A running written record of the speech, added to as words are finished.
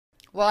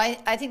Well,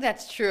 I think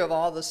that's true of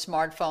all the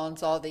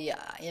smartphones, all the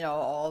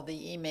all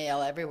the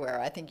email everywhere.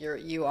 I think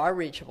you are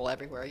reachable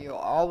everywhere. You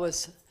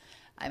always,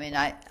 I mean,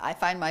 I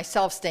find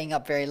myself staying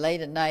up very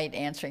late at night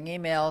answering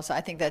emails.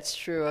 I think that's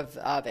true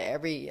of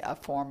every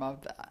form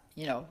of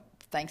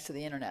thanks to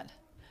the internet.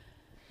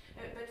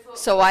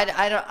 So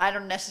I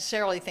don't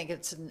necessarily think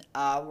it's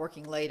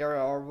working later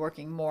or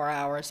working more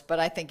hours, but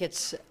I think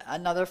it's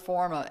another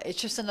form of,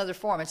 it's just another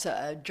form.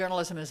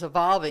 Journalism is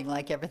evolving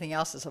like everything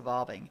else is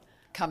evolving.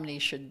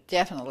 Companies should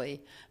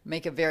definitely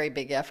make a very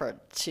big effort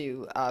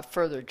to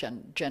further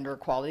gender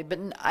equality.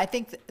 But I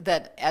think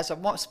that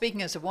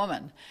speaking as a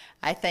woman,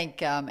 I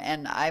think,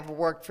 and I've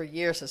worked for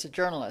years as a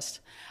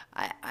journalist,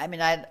 I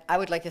mean, I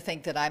would like to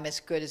think that I'm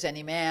as good as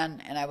any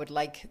man, and I would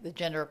like the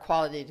gender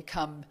equality to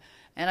come.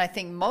 And I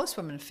think most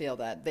women feel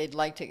that. They'd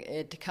like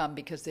it to come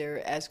because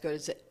they're as good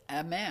as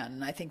a man.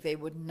 And I think they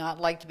would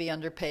not like to be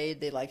underpaid.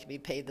 They like to be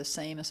paid the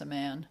same as a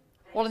man.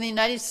 Well, in the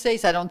United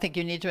States, I don't think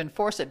you need to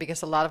enforce it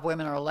because a lot of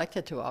women are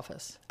elected to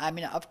office. I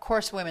mean, of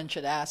course, women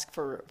should ask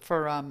for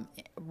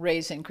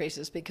raise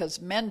increases because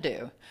men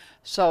do.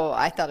 So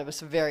I thought it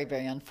was a very,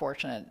 very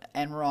unfortunate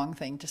and wrong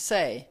thing to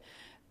say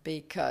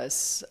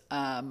because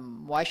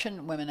why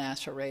shouldn't women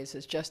ask for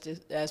raises just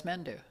as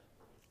men do?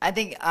 I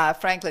think,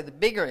 frankly, the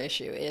bigger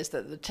issue is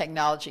that the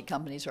technology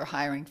companies are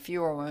hiring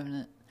fewer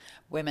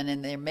women,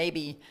 and there may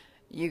be,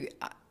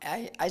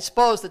 I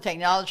suppose the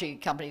technology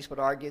companies would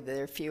argue that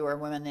there are fewer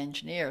women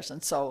engineers,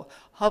 and so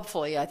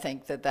hopefully I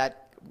think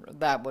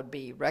that would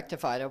be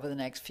rectified over the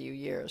next few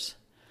years.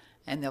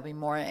 And there'll be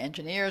more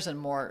engineers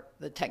and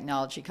the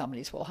technology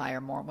companies will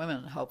hire more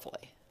women,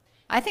 hopefully.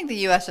 I think the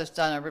U.S. has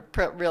done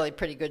a really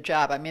pretty good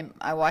job. I mean,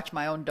 I watch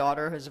my own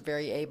daughter, who's a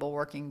very able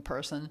working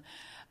person.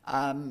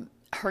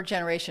 Her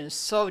generation is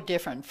so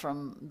different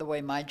from the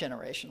way my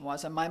generation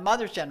was. And my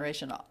mother's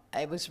generation,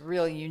 it was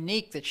really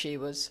unique that she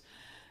was,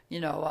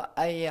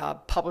 a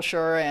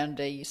publisher and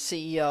a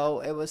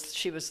CEO.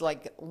 She was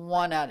like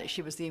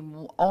she was the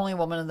only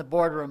woman in the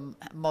boardroom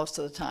most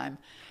of the time.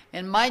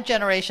 In my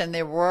generation,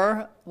 there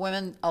were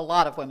women, a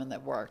lot of women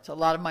that worked. A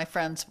lot of my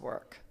friends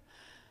work.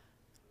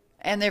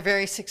 And they're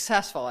very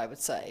successful, I would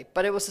say.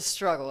 But it was a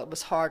struggle. It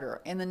was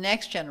harder. In the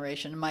next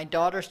generation, my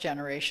daughter's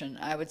generation,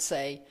 I would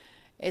say,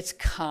 it's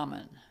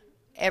common.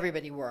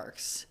 Everybody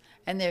works,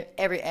 and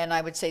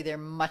I would say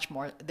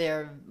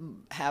they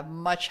have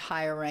much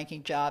higher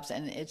ranking jobs,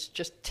 and it's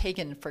just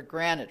taken for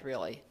granted,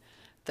 really,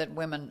 that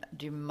women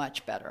do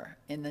much better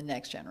in the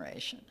next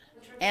generation.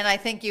 And I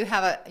think you're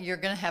going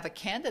to have a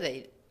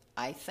candidate,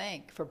 I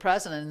think, for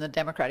president in the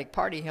Democratic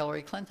Party,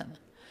 Hillary Clinton,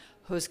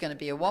 who's going to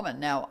be a woman.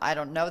 Now, I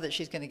don't know that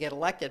she's going to get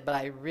elected, but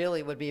I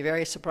really would be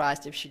very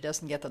surprised if she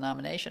doesn't get the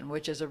nomination,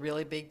 which is a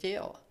really big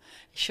deal.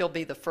 She'll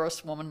be the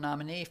first woman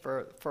nominee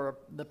for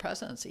the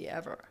presidency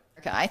ever.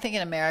 I think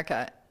in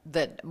America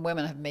that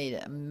women have made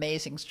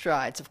amazing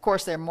strides. Of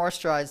course, there are more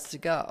strides to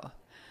go,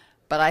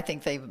 but I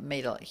think they've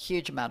made a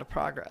huge amount of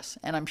progress,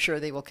 and I'm sure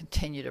they will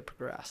continue to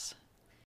progress.